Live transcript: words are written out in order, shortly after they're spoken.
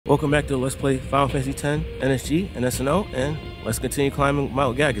Welcome back to Let's Play Final Fantasy X, NSGNSNO, and let's continue climbing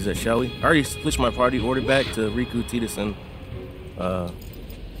Mount Gagazet, shall we? I already switched my party order back to Rikku, Tidus, and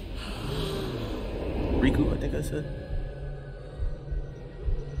Rikku, I think I said.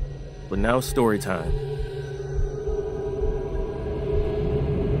 But now it's story time.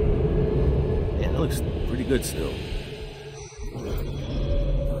 Man, it looks pretty good still.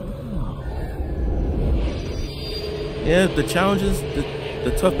 Yeah, the challenges, the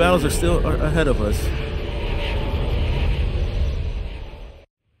tough battles are still ahead of us.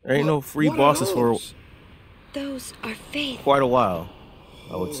 There ain't no free bosses for those are faith. Quite a while,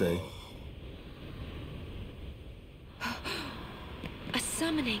 I would say. A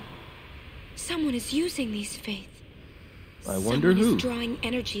summoning. Someone is using these faith. I wonder who. Someone is drawing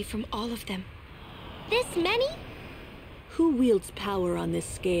energy from all of them. This many? Who wields power on this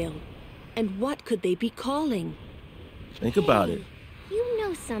scale? And what could they be calling? Think about it. You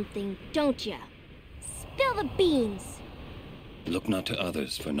know something, don't ya? Spill the beans. Look not to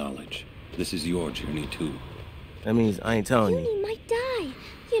others for knowledge. This is your journey too. That means I ain't telling you. Uni might die,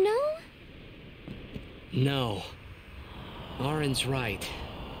 you know? No. Auron's right.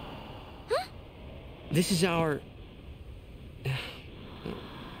 Huh? This is our...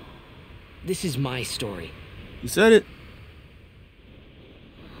 This is my story. You said it.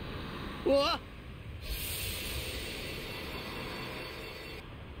 Whoa!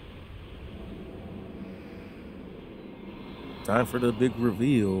 Time for the big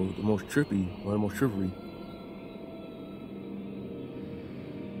reveal, the most trippy, or the most trickery.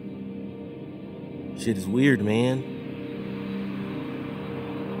 Shit is weird, man.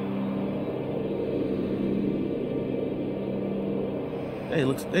 Hey,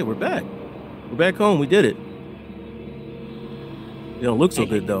 we're back. We're back home, we did it. It don't look so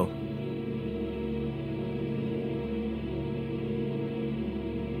good though.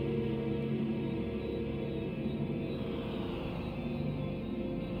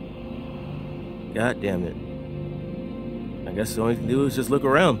 God damn it. I guess the only thing to do is just look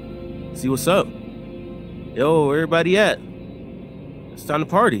around. See what's up. Yo, where everybody at? It's time to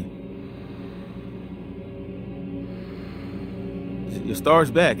party. Your star's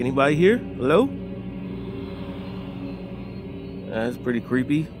back. Anybody here? Hello? That's pretty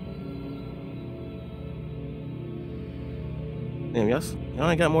creepy. Damn, y'all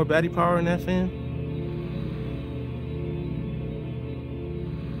ain't got more baddie power in that fan?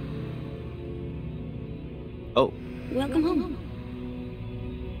 Oh. Welcome home.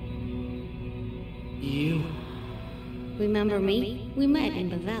 You... Remember me? We met in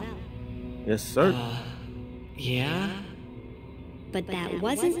Bavel. Yes, sir. Yeah? But that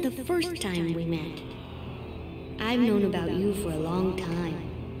wasn't the first time we met. I've known about you for a long time.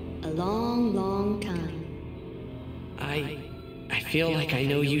 A long, long time. I feel like I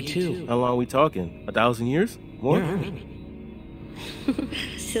know you too. How long are we talking? 1,000 years? More? Where are we?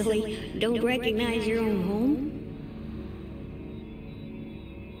 Silly, don't recognize your own home?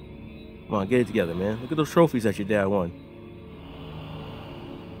 Come on, get it together, man. Look at those trophies that your dad won.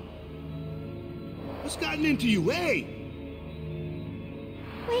 What's gotten into you, hey?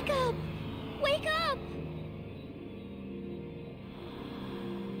 Wake up! Wake up!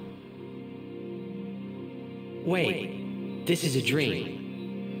 Wait, this is a dream.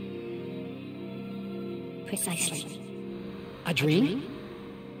 Precisely. A dream?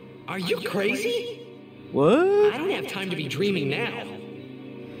 Are you crazy? What? I don't have time to be dreaming now.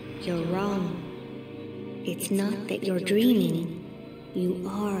 You're wrong. It's not that you're dreaming. You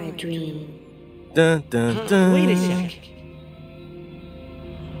are a dream. Dun, dun, dun. Wait a sec.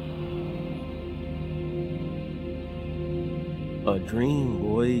 A dream,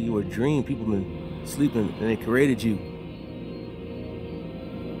 boy. You a dream. People been sleeping and they created you.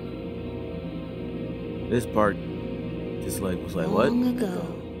 This part just was like, what? Long ago,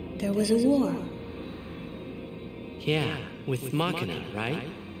 there was a war. Yeah, with Machina, right?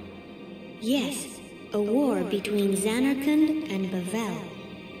 Yes, a war between Zanarkand and Bavel.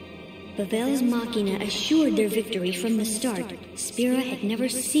 Bavel's Machina assured their victory from the start. Spira had never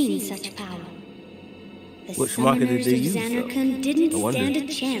seen such power. The Which Machina did summoners they of use, Zanarkand though? didn't I wonder. stand a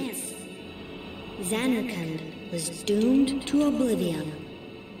chance. Zanarkand was doomed to oblivion.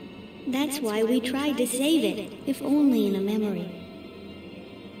 That's why we tried to save it, if only in a memory.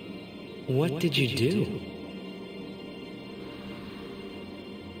 What did you do?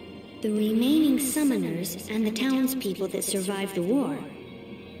 The remaining summoners and the townspeople that survived the war,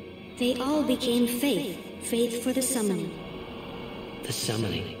 they all became faith for the summoning. The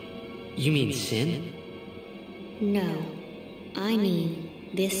summoning? You mean sin? No, I mean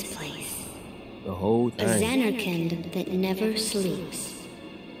this place. The whole A thing. Zanarkand that never sleeps.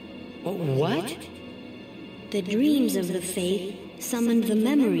 What? The dreams of the faith summoned the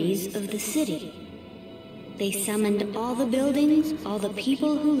memories of the city. They summoned all the buildings, all the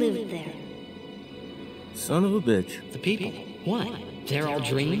people who lived there. Son of a bitch. The people? What? They're all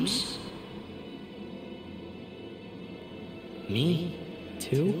dreams? Me?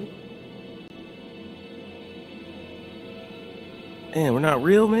 Too? Man, we're not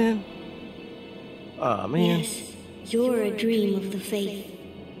real, man? Aw, man. Yes, you're a dream of the faith.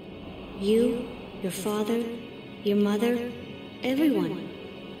 You, your father, your mother, everyone.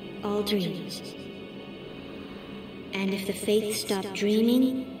 All dreams. And if the faith stopped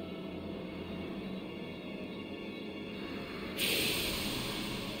dreaming,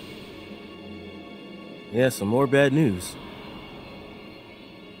 Yeah, some more bad news.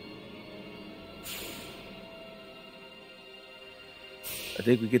 I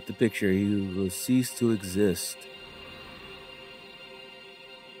think we get the picture. He will cease to exist.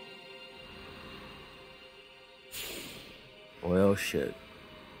 Well, shit.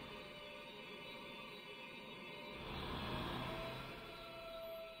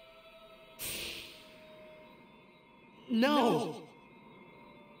 No!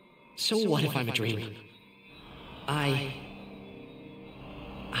 So what if I'm a dream? I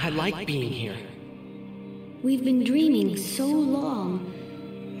like being here. we've been dreaming so long.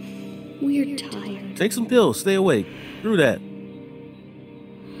 We're tired. Take some pills. Stay awake. Through that.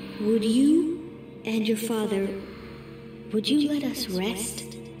 Would you and your father, would you let us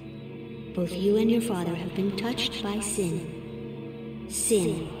rest? Both you and your father have been touched by sin.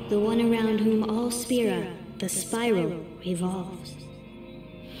 Sin, the one around whom all Spira, the spiral, revolves.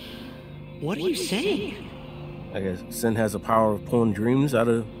 What are you saying? I guess sin has the power of pulling dreams out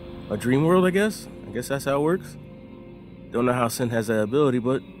of a dream world, I guess. I guess that's how it works. Don't know how sin has that ability,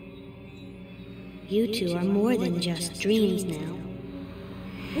 but... You two are more than just dreams now.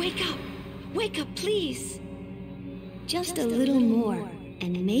 Wake up! Wake up, please! Just a little more,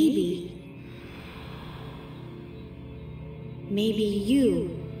 and maybe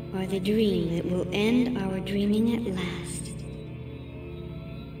you are the dream that will end our dreaming at last.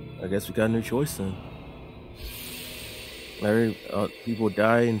 I guess we got no choice then. Let people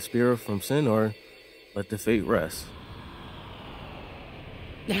die in spirit from sin, or let the fate rest.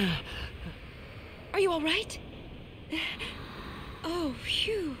 Are you all right? Oh,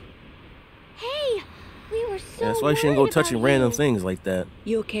 phew. Hey, we were so Yeah, that's why you shouldn't go worried touching about random you. things like that.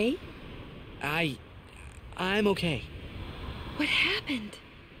 You okay? I'm okay. What happened?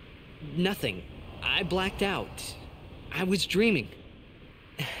 Nothing. I blacked out. I was dreaming.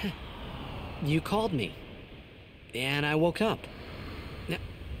 You called me. And I woke up.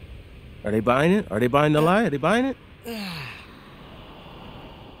 Are they buying it? Are they buying the lie? Are they buying it?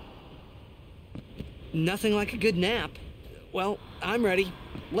 Nothing like a good nap. Well, I'm ready.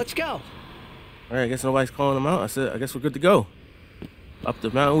 Let's go. All right, I guess nobody's calling them out. I guess we're good to go. Up the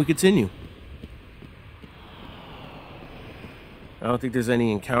mountain we continue. I don't think there's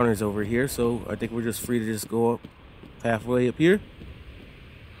any encounters over here, so I think we're just free to just go up halfway up here.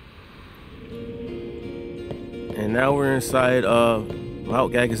 And now we're inside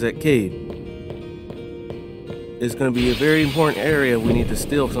Mount Gagazet Cave. It's going to be a very important area. We need to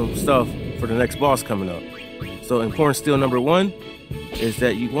steal some stuff for the next boss coming up. So important steal number 1 is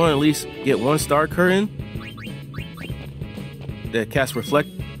that you want to at least get 1 star curtain that casts reflect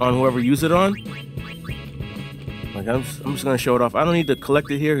on whoever you use it on. Like I'm just gonna show it off. I don't need to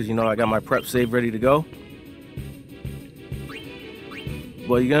collect it here because you know I got my prep save ready to go.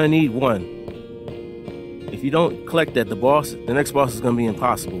 But you're gonna need 1. If you don't collect that, the next boss is gonna be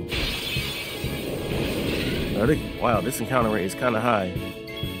impossible. Wow, this encounter rate is kind of high.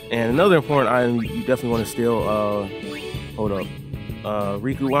 And another important item you definitely want to steal. Hold up,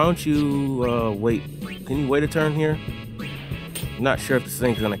 Rikku, why don't you wait? Can you wait a turn here? I'm not sure if this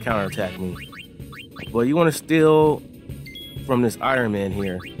thing's gonna counterattack me. But you want to steal from this Iron Man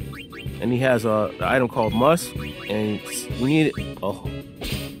here, and he has the item called Musk, and we need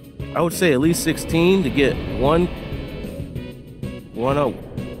I would say at least 16 to get one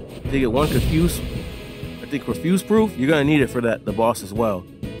confuse. I think confuseproof. You're gonna need it for the boss as well.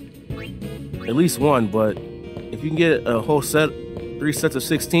 At least 1, but if you can get a whole set, 3 sets of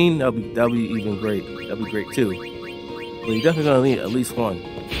 16, that'll be even great. That'll be great too. But you're definitely gonna need at least 1.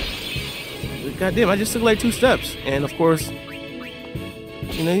 God damn, I just took like 2 steps. And of course,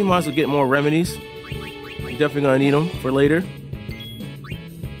 you know, you might as well get more remedies. You're definitely gonna need them for later.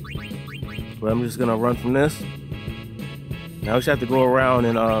 But I'm just gonna run from this. Now we just have to go around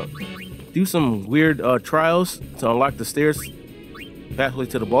and do some weird trials to unlock the stairs pathway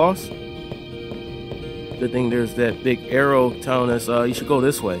to the boss. Good thing there's that big arrow telling us you should go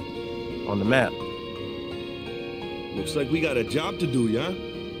this way. on the map. Looks like we got a job to do, yeah?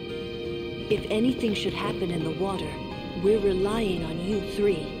 If anything should happen in the water, we're relying on you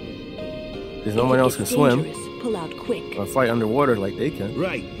three. Because no one else can swim Pull out quick. or fight underwater like they can.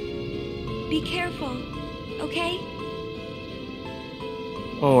 Right. Be careful, okay?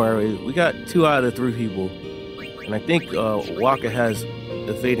 Don't worry, we got 2 out of the 3 people, and I think Waka has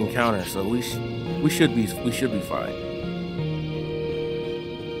evade encounter, so we should be fine.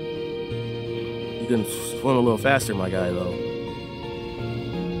 You can swim a little faster, my guy, though.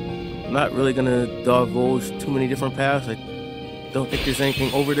 I'm not really gonna divulge too many different paths. I don't think there's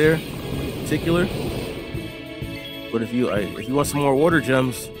anything over there in particular. But if you want some more water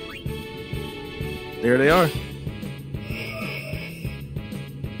gems, there they are.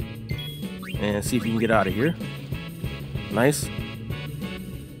 And see if you can get out of here. Nice.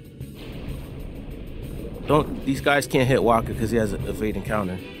 These guys can't hit Waka because he has an evade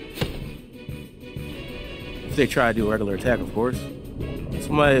encounter. If they try to do a regular attack, of course.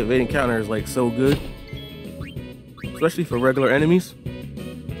 So my evade encounter is like so good, especially for regular enemies.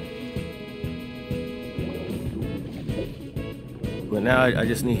 But now I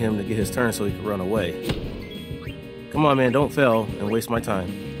just need him to get his turn so he can run away. Come on, man, don't fail and waste my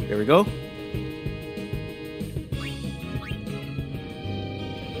time. There we go.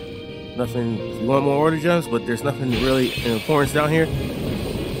 Nothing, if you want more order gems, but there's nothing really in importance down here.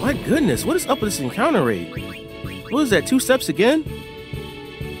 My goodness, what is up with this encounter rate? What was that, 2 steps again?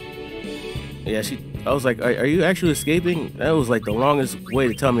 Yeah, I was like, are you actually escaping? That was like the longest way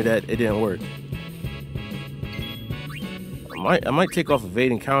to tell me that it didn't work. I might take off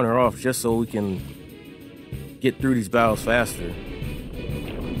evade encounter off just so we can get through these battles faster.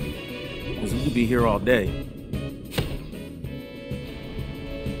 Because we could be here all day.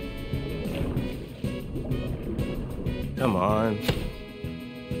 Come on.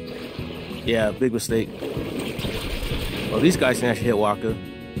 Yeah, big mistake. Oh, these guys can actually hit Waka.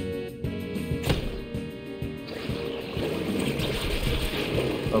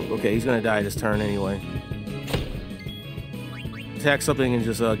 Oh, okay, he's gonna die this turn anyway. Attack something and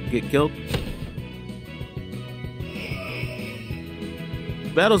just get killed.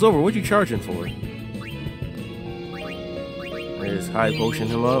 Battle's over. What you charging for? There's high potion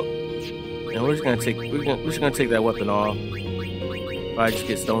him up. And we're just gonna take that weapon off. Probably just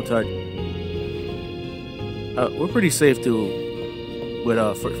get stone touch. We're pretty safe too with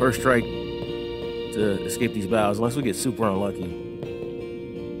first strike to escape these battles, unless we get super unlucky.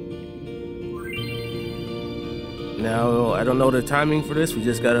 Now I don't know the timing for this. We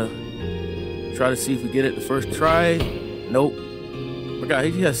just gotta try to see if we get it the first try. Nope. Forgot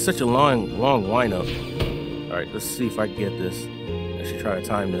he has such a long windup. All right, let's see if I can get this. I should try to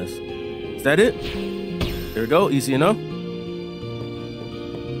time this. Is that it? There we go, easy enough.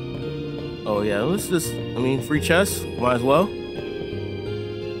 Oh yeah, let's just, free chest, might as well.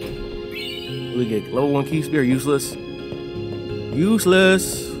 We get level 1 key spear, useless.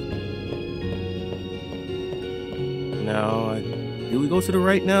 Useless. Now, do we go to the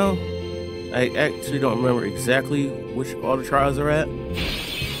right now? I actually don't remember exactly which all the trials are at.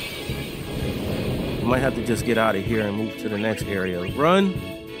 We might have to just get out of here and move to the next area. Run.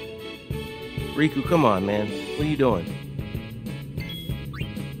 Rikku, come on, man. What are you doing?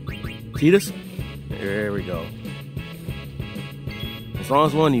 Titus? There we go. As long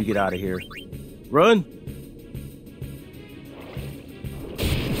as one of you get out of here. Run!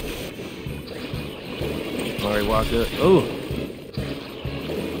 Alright, Waka. Oh!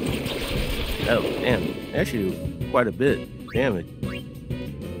 Oh, damn. Actually, quite a bit. Damage.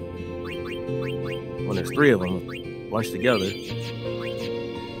 When there's 3 of them bunched together.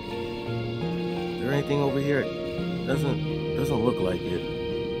 Anything over here? Doesn't look like it.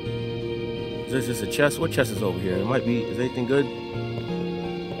 Is this just a chest? What chest is over here? It might be. Is anything good?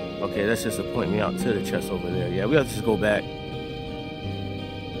 Okay, that's just to point me out to the chest over there. Yeah, we have to just go back.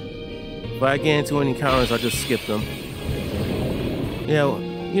 If I get into any encounters, I'll just skip them. Yeah, well,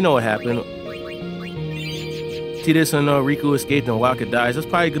 you know what happened. Titus and Rikku escaped and Waka dies. That's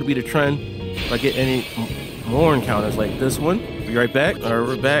probably going to be the trend if I get any more encounters like this one. Be right back. Alright,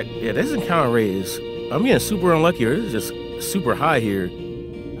 we're back. Yeah, this encounter rate is, I'm getting super unlucky. This is just super high here.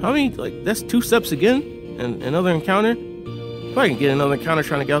 How many, like, that's 2 steps again? And another encounter? Probably can get another encounter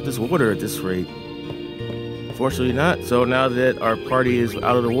trying to get out this water at this rate. Fortunately not. So now that our party is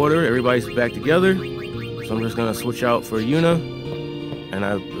out of the water, everybody's back together. So I'm just gonna switch out for Yuna. And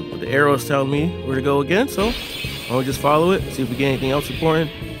the arrow's telling me where to go again, so I'll just follow it, see if we get anything else important.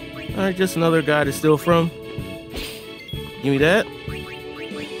 Alright, just another guy to steal from. Give me that.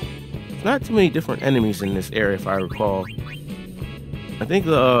 Not too many different enemies in this area, if I recall. I think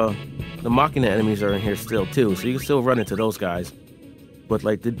the the Machina enemies are in here still too, so you can still run into those guys. But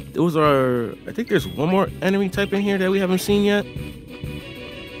like those are, I think there's one more enemy type in here that we haven't seen yet,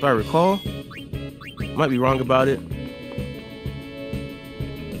 if I recall. Might be wrong about it.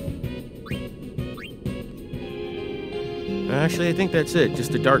 Actually, I think that's it.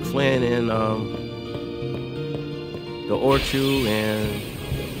 Just the Dark Flan and the Orchu and...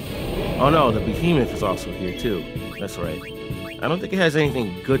 Oh no, the Behemoth is also here too. That's right. I don't think it has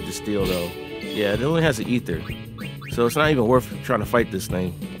anything good to steal though. Yeah, it only has an ether. So it's not even worth trying to fight this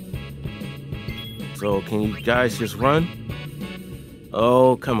thing. So can you guys just run?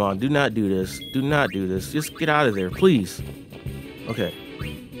 Oh, come on. Do not do this. Do not do this. Just get out of there, please. Okay.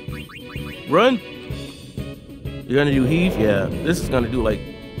 Run. You're gonna do heave? Yeah. This is gonna do like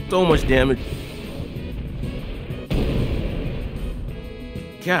so much damage.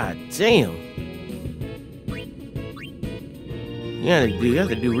 God damn. You have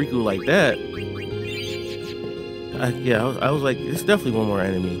to do Rikku like that. Yeah, I was like, it's definitely one more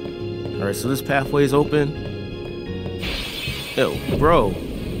enemy. Alright, so this pathway is open. Yo, bro.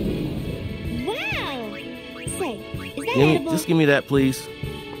 Wow! Say, is that edible? Just give me that, please.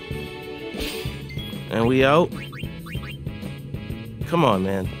 And we out. Come on,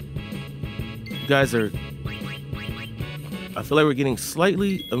 man. You guys are... I feel like we're getting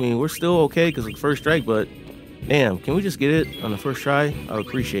slightly... I mean, we're still okay because it's the first strike, but... Damn, can we just get it on the first try? I would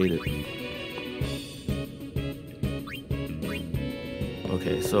appreciate it.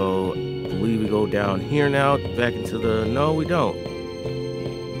 Okay, so... I believe we go down here now, back into the... No, we don't.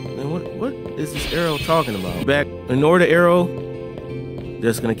 And what is this arrow talking about? Back, ignore the arrow.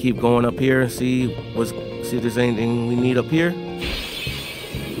 Just gonna keep going up here and see if there's anything we need up here.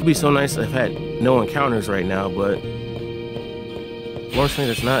 It'd be so nice if I had no encounters right now, but unfortunately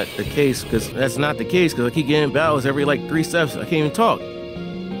that's not the case, because I keep getting battles every like 3 steps. I can't even talk.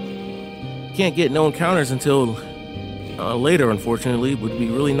 Can't get no encounters until later, unfortunately. Would be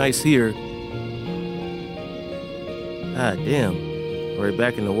really nice here. Ah, damn. We're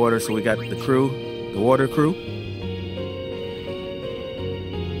back in the water, so we got the crew, the water crew.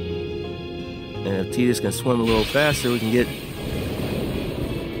 And if Titus can swim a little faster, we can get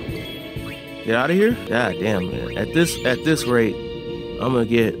out of here. God damn, man. At this rate, I'm gonna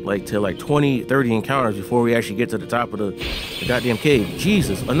get like to like 20, 30 encounters before we actually get to the top of the goddamn cave.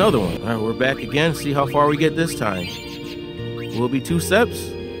 Jesus, another one. All right, we're back again. See how far we get this time. Will it be 2 steps?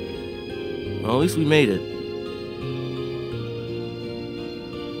 Well, at least we made it.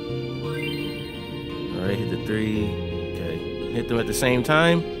 All right, hit the 3. Okay, hit them at the same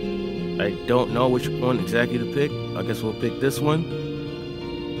time. I don't know which one exactly to pick. I guess we'll pick this one.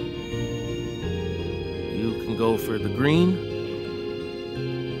 You can go for the green.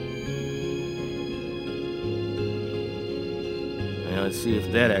 And let's see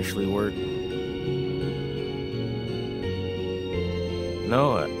if that actually worked.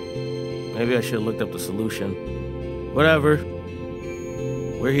 No, maybe I should have looked up the solution. Whatever.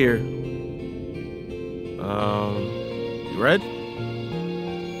 We're here. You red?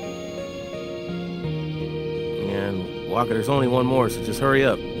 And Walker, there's only one more, so just hurry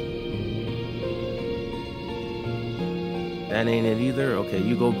up. That ain't it either. Okay,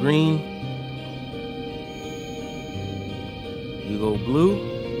 you go green. You go blue.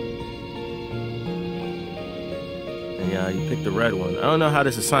 And yeah, you pick the red one. I don't know how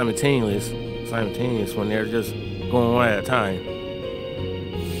this is simultaneous when they're just going one at a time.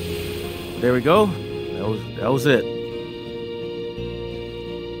 There we go. That was it.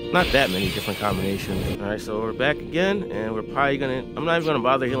 Not that many different combinations. All right, so we're back again, and we're probably gonna... I'm not even gonna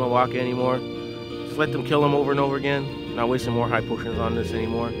bother healing Walker anymore. Just let them kill him over and over again. Not wasting more high potions on this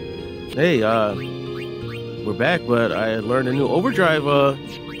anymore. Hey, we're back, but I learned a new overdrive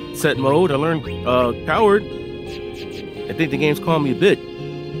set mode. I learned Coward. I think the game's calling me a bit.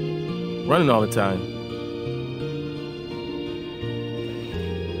 Running all the time.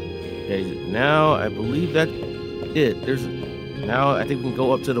 Okay, now I believe that's it. Now I think we can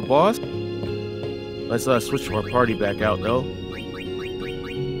go up to the boss. Let's switch our party back out though.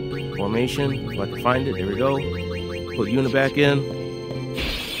 Formation, if I can find it. There we go. Put Una back in.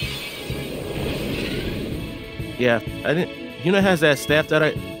 Yeah, Una has that staff that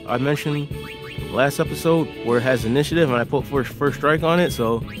I mentioned last episode where it has initiative, and I put first strike on it,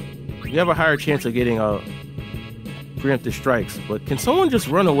 so you have a higher chance of getting preemptive strikes. But can someone just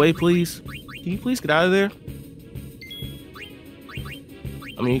run away, please? Can you please get out of there?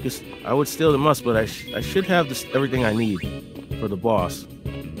 I mean, I would steal the must, but I should have everything I need for the boss.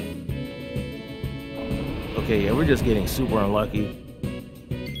 Okay, yeah, we're just getting super unlucky.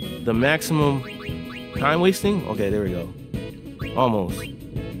 The maximum time wasting? Okay, there we go. Almost.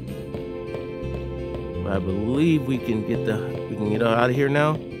 I believe we can get out of here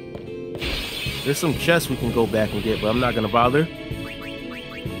now. There's some chests we can go back and get, but I'm not gonna bother.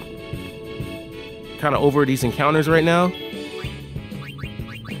 Kind of over these encounters right now.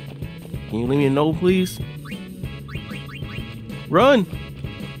 Can you leave me a note, please? Run!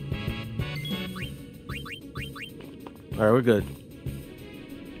 Alright, we're good.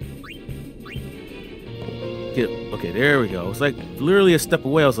 Okay, there we go. It's like literally a step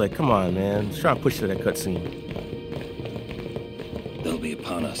away. I was like, come on, man. Let's try to push to that cutscene. They'll be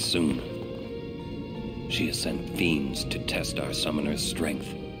upon us soon. She has sent fiends to test our summoner's strength.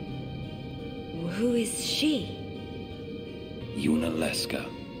 Who is she? Unaleska.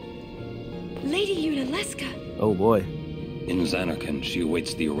 Lady Unaleska. Oh boy. In Zanarkand, she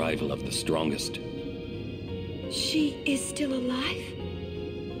awaits the arrival of the strongest. She is still alive?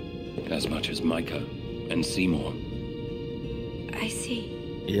 As much as Micah and Seymour. I see.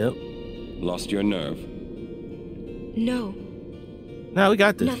 Yep. Lost your nerve? No. Nah, we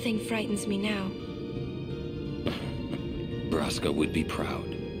got this. Nothing frightens me now. Braska would be proud.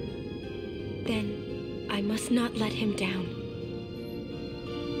 Then I must not let him down.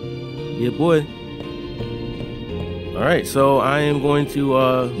 Yeah, boy. Alright, so I am going to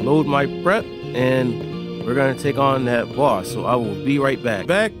load my prep and we're going to take on that boss. So I will be right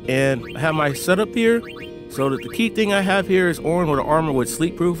back. And I have my setup here. So that the key thing I have here is Auron with an armor with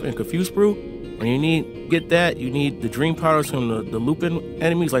sleepproof and confuseproof. And you need the dream powders from the Lupin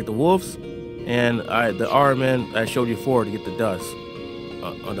enemies like the wolves. And the Auron I showed you before to get the dust.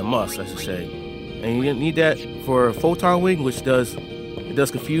 Or the must, I should say. And you need that for Photon Wing, which does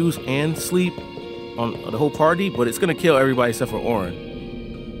confuse and sleep on the whole party, but it's gonna kill everybody except for Auron.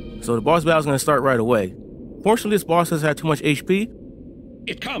 So the boss battle is gonna start right away. Fortunately, this boss doesn't have too much HP.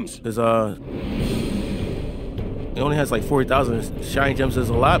 It comes. Because it only has like 40,000 shiny gems. Is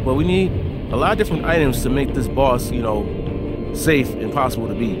a lot, but we need a lot of different items to make this boss, safe and possible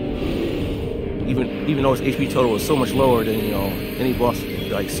to beat. Even though its HP total is so much lower than any boss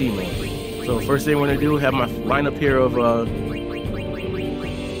like Seymour. So first thing we're gonna do, have my lineup here of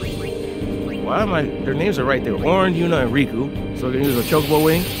their names are right there. Auron, Yuna, and Rikku. So we're gonna use a chocobo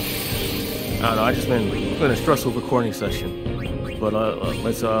wing. I don't know, I just been a stressful recording session. But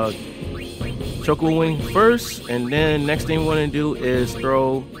let's chocobo wing first, and then next thing we want to do is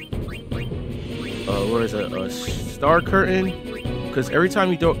throw a star curtain, because every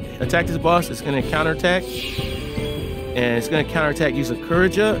time you attack this boss, it's gonna counterattack, and it's gonna counterattack using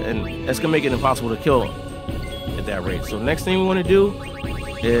Courageous, and that's gonna make it impossible to kill him at that rate. So next thing we want to do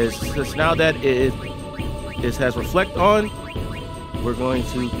is, since now that it has reflect on, we're gonna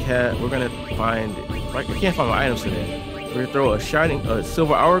find. I can't find my items today. We're gonna throw a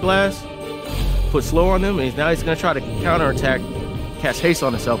silver hourglass, put slow on them, and now he's gonna try to counterattack, cast haste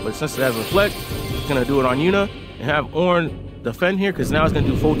on himself. But since it has reflect, it's gonna do it on Yuna and have Auron defend here, because now it's gonna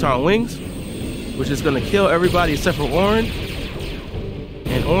do Photon Wings, which is gonna kill everybody except for Auron.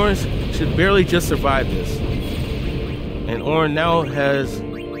 And Auron should barely just survive this. And Auron now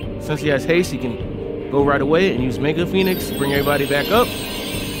since he has haste, he can go right away and use Mega Phoenix to bring everybody back up.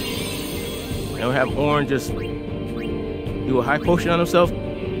 And we'll have Auron just do a high potion on himself.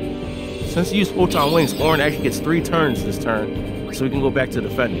 Since he used Photon Wings, Auron actually gets 3 turns this turn, so we can go back to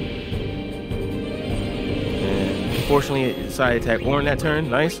defending. And unfortunately, it decided to attack Auron that turn.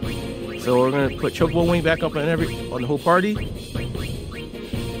 Nice. So we're gonna put chocobo wing back up on the whole party,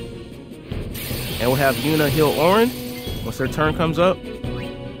 and we'll have Yuna heal Auron once their turn comes up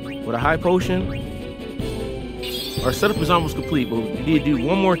with a high potion. Our setup is almost complete, but we need to do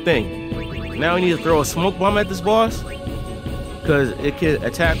one more thing. Now we need to throw a smoke bomb at this boss, because it can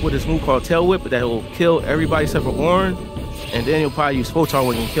attack with this move called Tail Whip, but that will kill everybody except for Auron. And then you'll probably use Photon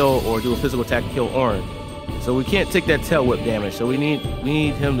Wing and kill, or do a physical attack and kill Auron. So we can't take that Tail Whip damage. So we need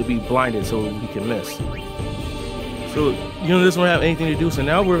him to be blinded so he can miss. So doesn't have anything to do. So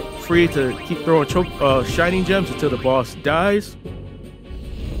now we're free to keep throwing shining gems until the boss dies.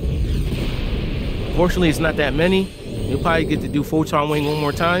 Fortunately, it's not that many. You'll probably get to do Photon Wing one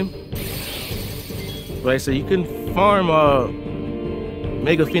more time. But like I said, you can farm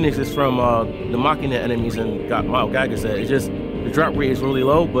Mega Phoenixes from the Machina enemies in Gagazet. It's just the drop rate is really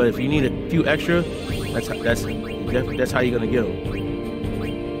low, but if you need a few extra, that's how you're gonna get them.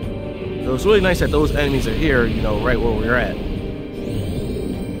 So it's really nice that those enemies are here, right where we're at.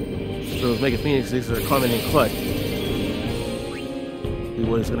 So those Mega Phoenixes are coming in clutch. See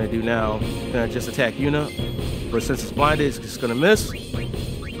what it's gonna do now. It's gonna just attack Yuna, but since it's blinded, it's just gonna miss.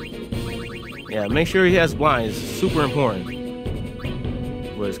 Yeah, make sure he has blind. It's super important.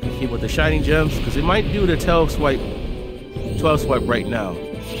 But it's gonna keep with the shining gems, because it might do the 12 swipe right now.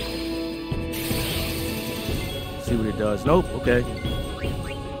 see what it does. Nope. Okay.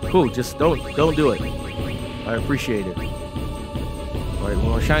 Cool. Just don't do it. I appreciate it. All right, one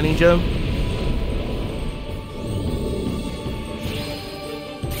more shining gem.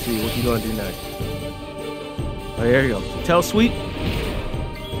 Let's see what you gonna do next. Oh, there you go. Tail sweep.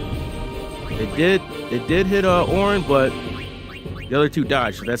 It did hit Auron, but the other two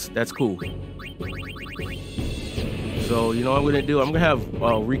dodged. So that's cool. So you know what I'm gonna do? I'm gonna have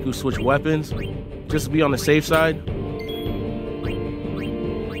Rikku switch weapons just to be on the safe side.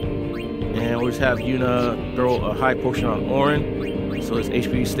 And we'll just have Yuna throw a high potion on Auron so his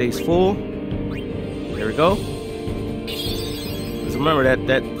HP stays full. There we go. Because remember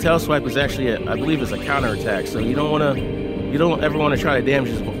that tail swipe is actually I believe it's a counter attack. So you don't ever want to try to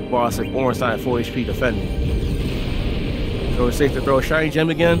damage this boss if Auron's not at full HP defending. So it's safe to throw a shiny gem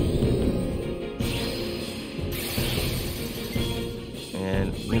again.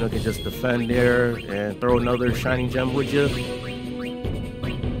 And Yuna can just defend there and throw another shiny gem with you.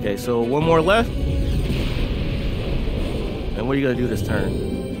 Okay, so one more left. And what are you gonna do this turn?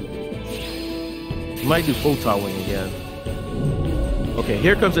 You might do Photon Wing again. Okay,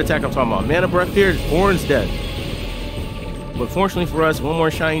 here comes the attack I'm talking about. Mana Breath here, Auron's dead. But fortunately for us, one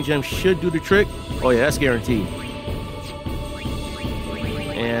more shiny gem should do the trick. Oh yeah, that's guaranteed.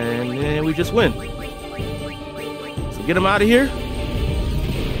 And then we just win. So get him out of here.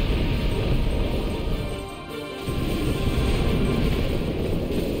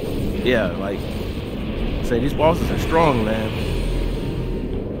 Yeah, like say these bosses are strong, man.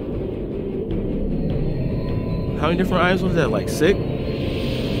 How many different items was that? Like 6?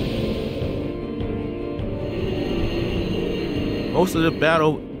 Most of the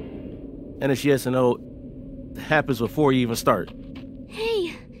battle NSGNSNO happens before you even start.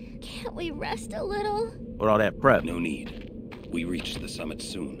 Hey, can't we rest a little? With all that prep. No need. We reach the summit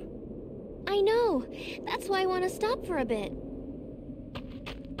soon. I know. That's why I want to stop for a bit.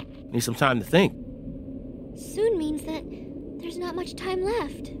 Need some time to think. Soon means that there's not much time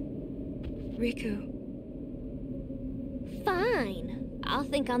left. Rikku. Fine. I'll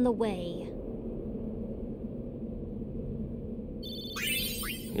think on the way.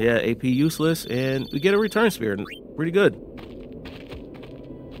 Yeah, AP useless, and we get a return spear. Pretty good.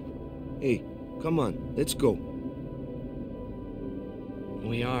 Hey, come on, let's go.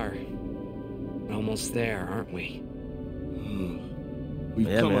 We are. Almost there, aren't we? We've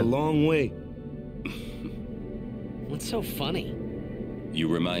Yeah, come a man. long way. What's so funny? You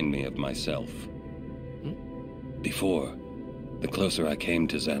remind me of myself. Before, the closer I came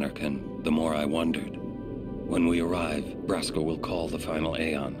to Zanarkand, the more I wondered. When we arrive, Braska will call the final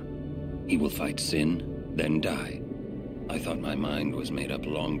Aeon. He will fight sin, then die. I thought my mind was made up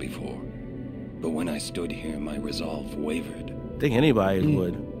long before. But when I stood here, my resolve wavered. I think anybody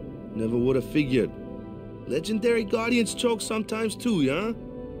would. Never would have figured. Legendary Guardians choke sometimes too, huh?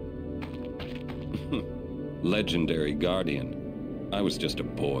 Legendary Guardian. I was just a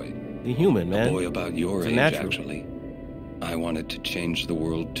boy. The human, man. A boy about your It's age, natural. actually. I wanted to change the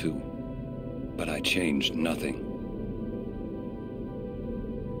world too. But I changed nothing.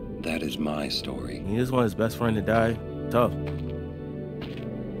 That is my story. He just want his best friend to die. Tough.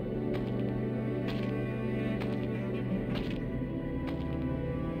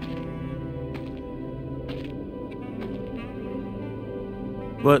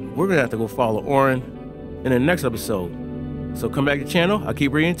 But we're gonna have to go follow Auron in the next episode. So come back to the channel. I'll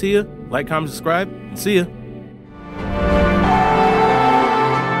keep reading to you. Like, comment, subscribe, and see ya.